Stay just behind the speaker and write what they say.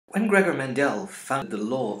When Gregor Mendel found the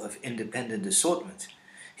law of independent assortment,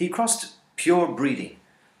 he crossed pure breeding,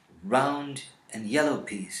 round and yellow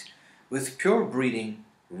peas, with pure breeding,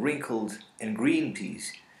 wrinkled and green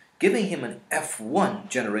peas, giving him an F1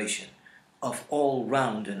 generation of all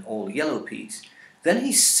round and all yellow peas. Then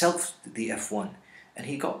he selfed the F1 and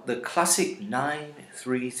he got the classic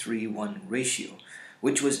 9:3:3:1 ratio,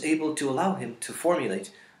 which was able to allow him to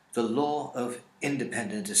formulate the law of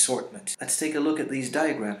independent assortment. Let's take a look at these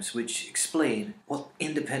diagrams which explain what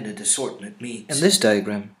independent assortment means. And this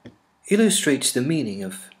diagram illustrates the meaning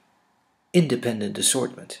of independent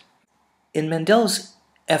assortment. In Mendel's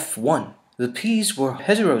F1, the peas were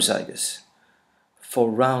heterozygous for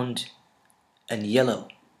round and yellow,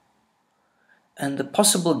 and the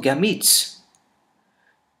possible gametes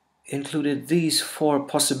included these four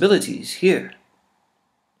possibilities here,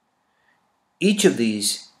 each of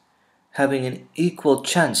these having an equal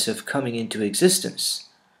chance of coming into existence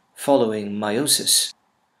following meiosis.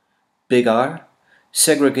 Big R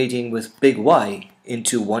segregating with big Y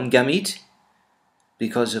into one gamete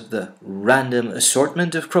because of the random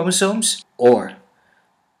assortment of chromosomes, or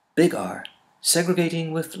big R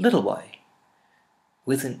segregating with little y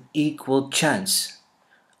with an equal chance,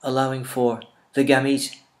 allowing for the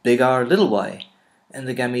gamete big R little y and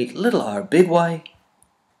the gamete little r big Y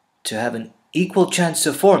to have an equal chance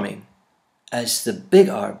of forming as the big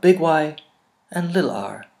R big Y and little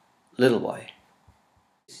r little y.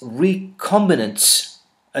 Recombinants,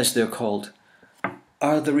 as they're called,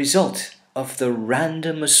 are the result of the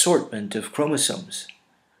random assortment of chromosomes,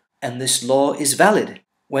 and this law is valid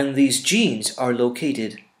when these genes are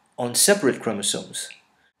located on separate chromosomes.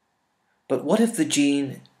 But what if the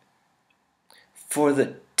gene for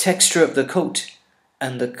the texture of the coat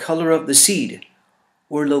and the color of the seed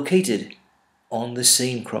were located on the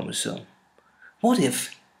same chromosome? What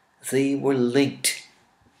if they were linked?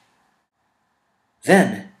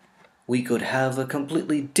 Then we could have a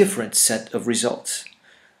completely different set of results.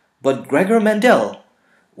 But Gregor Mendel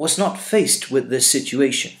was not faced with this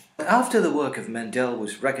situation. After the work of Mendel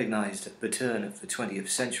was recognized at the turn of the 20th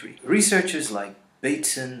century, researchers like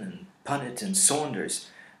Bateson and Punnett and Saunders,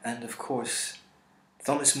 and of course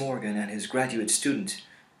Thomas Morgan and his graduate student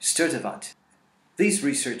Sturtevant, these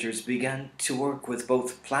researchers began to work with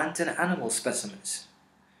both plant and animal specimens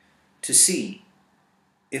to see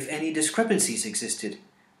if any discrepancies existed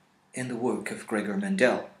in the work of Gregor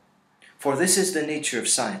Mendel. For this is the nature of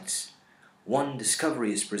science. One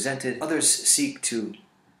discovery is presented, others seek to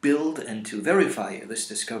build and to verify this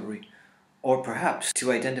discovery, or perhaps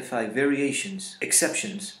to identify variations,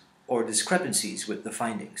 exceptions, or discrepancies with the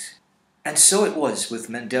findings. And so it was with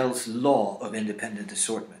Mendel's law of independent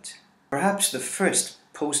assortment. Perhaps the first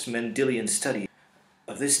post-Mendelian study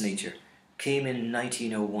of this nature came in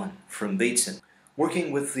 1901 from Bateson,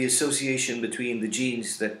 working with the association between the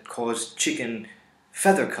genes that cause chicken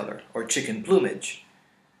feather color or chicken plumage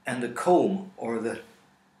and the comb or the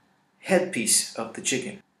headpiece of the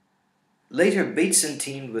chicken. Later, Bateson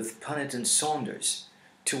teamed with Punnett and Saunders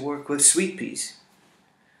to work with sweet peas.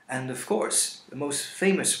 And of course, the most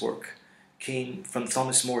famous work came from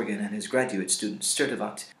Thomas Morgan and his graduate student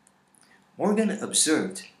Sturtevant. Morgan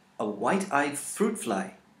observed a white-eyed fruit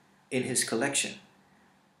fly in his collection,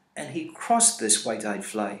 and he crossed this white-eyed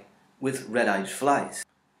fly with red-eyed flies.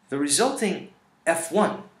 The resulting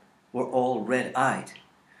F1 were all red-eyed.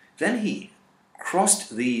 Then he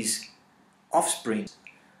crossed these offspring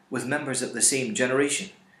with members of the same generation,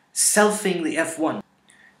 selfing the F1.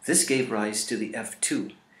 This gave rise to the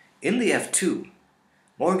F2. In the F2,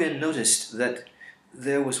 Morgan noticed that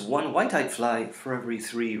there was one white-eyed fly for every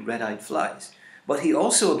 3 red-eyed flies. But he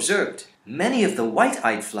also observed many of the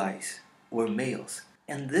white-eyed flies were males.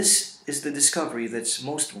 And this is the discovery that's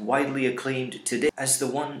most widely acclaimed today as the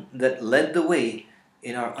one that led the way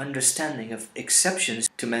in our understanding of exceptions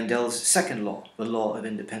to Mendel's second law, the law of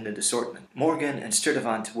independent assortment. Morgan and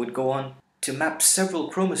Sturtevant would go on to map several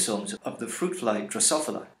chromosomes of the fruit fly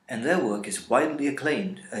Drosophila, and their work is widely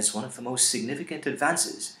acclaimed as one of the most significant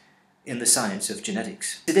advances in the science of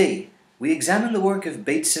genetics. Today, we examine the work of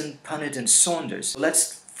Bateson, Punnett, and Saunders.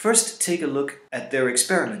 Let's first take a look at their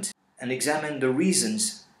experiment and examine the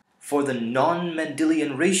reasons for the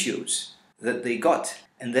non-Mendelian ratios that they got.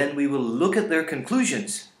 And then we will look at their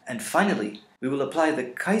conclusions. And finally, we will apply the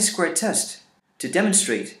chi-square test to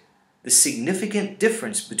demonstrate the significant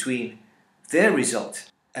difference between their result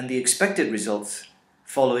and the expected results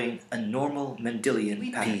following a normal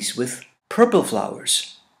Mendelian pattern. Peas with purple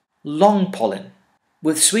flowers, long pollen,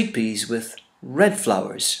 with sweet peas with red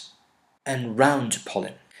flowers and round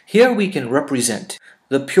pollen. Here we can represent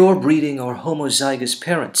the pure breeding or homozygous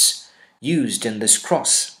parents used in this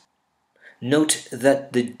cross. note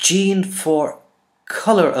that the gene for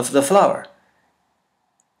color of the flower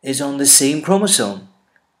is on the same chromosome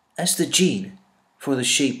as the gene for the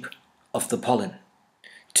shape of the pollen.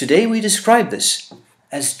 Today we describe this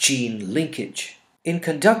as gene linkage. In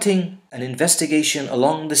conducting an investigation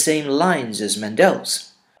along the same lines as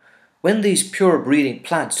Mendel's, when these pure breeding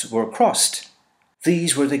plants were crossed,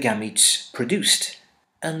 these were the gametes produced,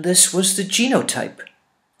 and this was the genotype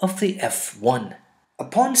of the F1.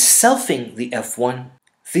 Upon selfing the F1,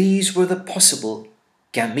 these were the possible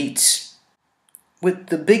gametes, with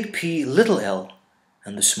the big P little l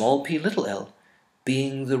and the small p little l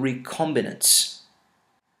being the recombinants.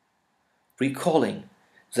 Recalling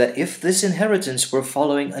that if this inheritance were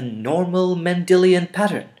following a normal Mendelian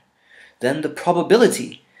pattern, then the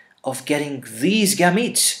probability of getting these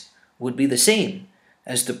gametes would be the same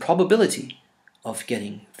as the probability of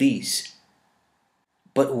getting these.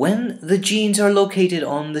 But when the genes are located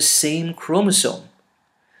on the same chromosome,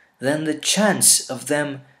 then the chance of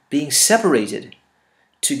them being separated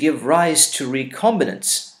to give rise to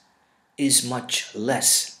recombinants is much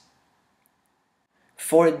less.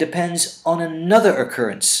 For it depends on another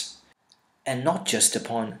occurrence, and not just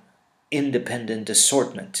upon independent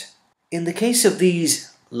assortment. In the case of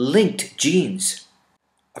these linked genes,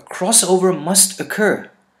 a crossover must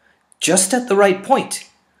occur just at the right point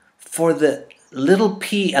for the little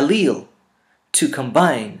p allele to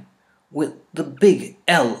combine with the big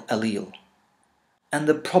L allele. And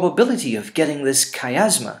the probability of getting this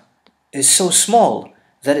chiasma is so small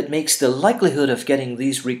that it makes the likelihood of getting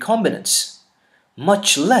these recombinants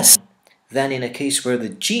much less than in a case where the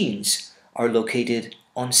genes are located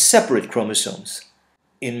on separate chromosomes.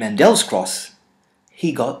 In Mendel's cross,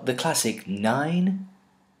 he got the classic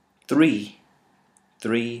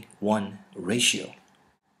 9:3:3:1 ratio.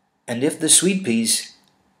 And if the sweet peas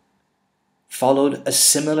followed a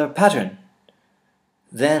similar pattern,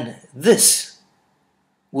 then this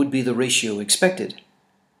would be the ratio expected: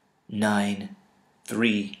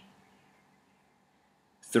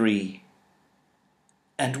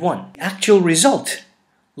 9:3:3:1. The actual result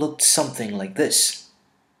looked something like this,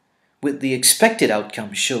 with the expected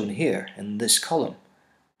outcome shown here in this column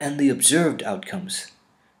and the observed outcomes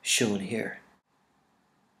shown here.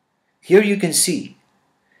 Here you can see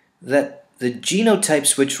that the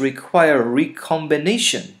genotypes which require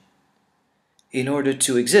recombination in order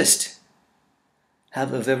to exist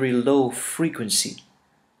have a very low frequency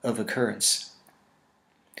of occurrence,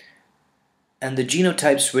 and the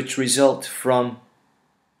genotypes which result from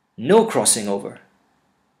no crossing over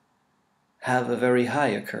have a very high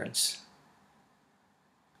occurrence.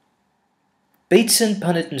 Bates and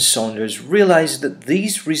Punnett and Saunders realized that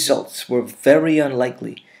these results were very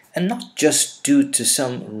unlikely, and not just due to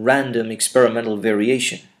some random experimental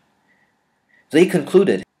variation. They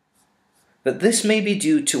concluded that this may be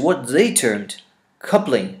due to what they termed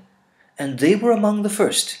coupling, and they were among the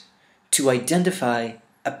first to identify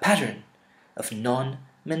a pattern of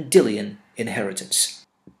non-Mendelian inheritance.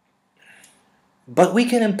 But we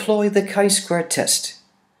can employ the chi-square test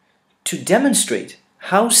to demonstrate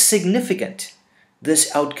how significant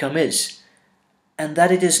this outcome is, and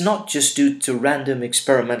that it is not just due to random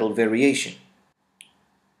experimental variation.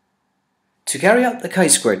 To carry out the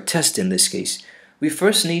chi-square test in this case, we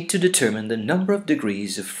first need to determine the number of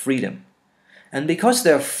degrees of freedom. And because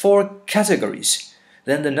there are 4 categories,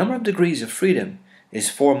 then the number of degrees of freedom is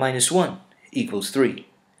 4 minus 1 equals 3.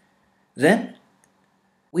 Then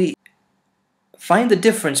we find the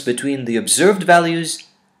difference between the observed values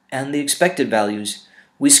and the expected values.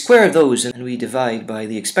 We square those and we divide by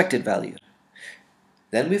the expected value.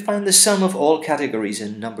 Then we find the sum of all categories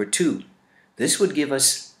in number 2. This would give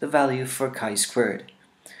us the value for chi-squared.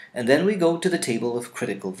 And then we go to the table of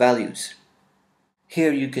critical values.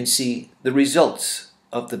 Here you can see the results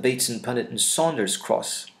of the Bates and Punnett and Saunders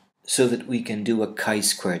cross, so that we can do a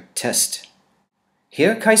chi-squared test.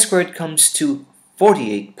 Here chi-squared comes to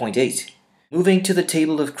 48.8. Moving to the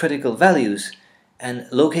table of critical values and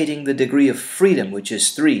locating the degree of freedom, which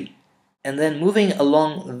is 3, and then moving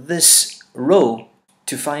along this row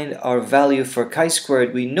to find our value for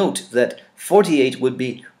chi-squared, we note that 48 would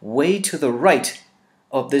be way to the right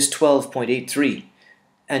of this 12.83,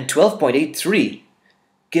 and 12.83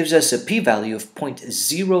 gives us a p-value of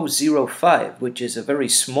 0.005, which is a very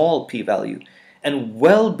small p-value, and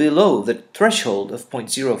well below the threshold of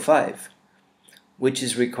 0.05, which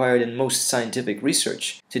is required in most scientific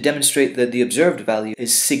research to demonstrate that the observed value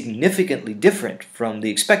is significantly different from the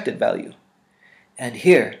expected value. And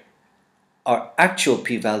here, our actual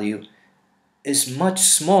p-value is much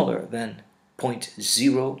smaller than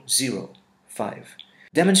 0.005,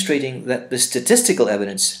 demonstrating that the statistical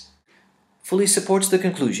evidence fully supports the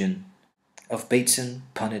conclusion of Bateson,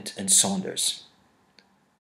 Punnett, and Saunders.